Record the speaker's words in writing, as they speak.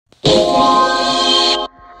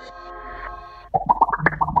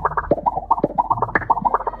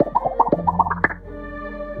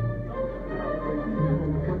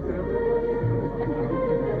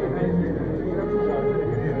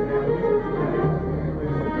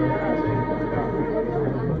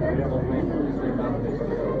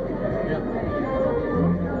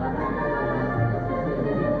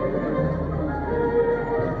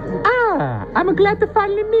I'm glad to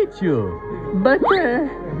finally meet you. But,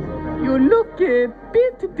 you look a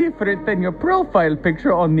bit different than your profile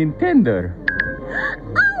picture on Nintendo.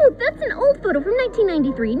 Oh, that's an old photo from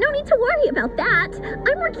 1993. No need to worry about that.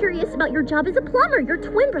 I'm more curious about your job as a plumber, your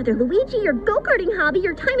twin brother Luigi, your go-karting hobby,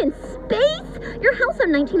 your time in space, your house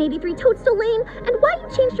on 1983 Toadstool Lane, and why you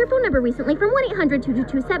changed your phone number recently from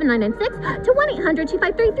 1-800-222-7996 to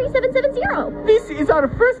 1-800-253-3770. This is our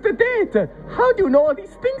first date. How do you know all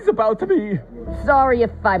these things about me? Sorry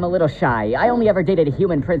if I'm a little shy. I only ever dated a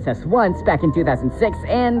human princess once back in 2006,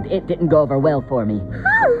 and it didn't go over well for me.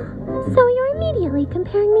 Oh, so you're immediately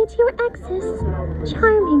comparing me to your exes.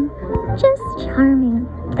 Charming. Just charming.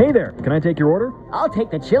 Hey there, can I take your order? I'll take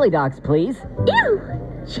the chili dogs, please. Ew!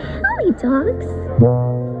 Chili dogs?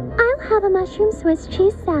 I'll have a mushroom Swiss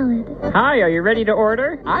cheese salad. Hi, are you ready to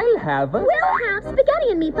order? I'll have We'll have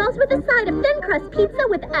spaghetti and meatballs with a side of thin crust pizza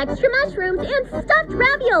with extra mushrooms and stuffed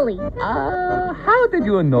ravioli. How did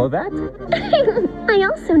you know that? I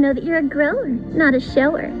also know that you're a grower, not a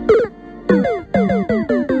shower.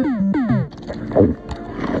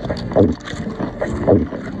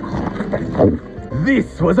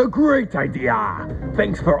 This was a great idea.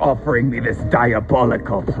 Thanks for offering me this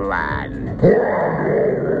diabolical plan.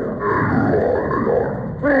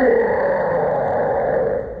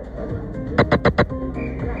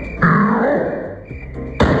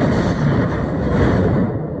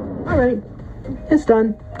 All right, it's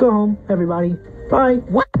done. Go home, everybody. Bye.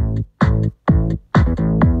 What?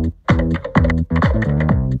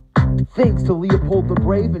 Thanks to Leopold the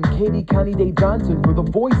Brave and Katie Connie Day Johnson for the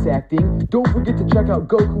voice acting. Don't forget to check out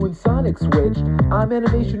Goku and Sonic Switched. I'm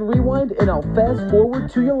Animation Rewind, and I'll fast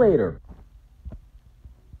forward to you later.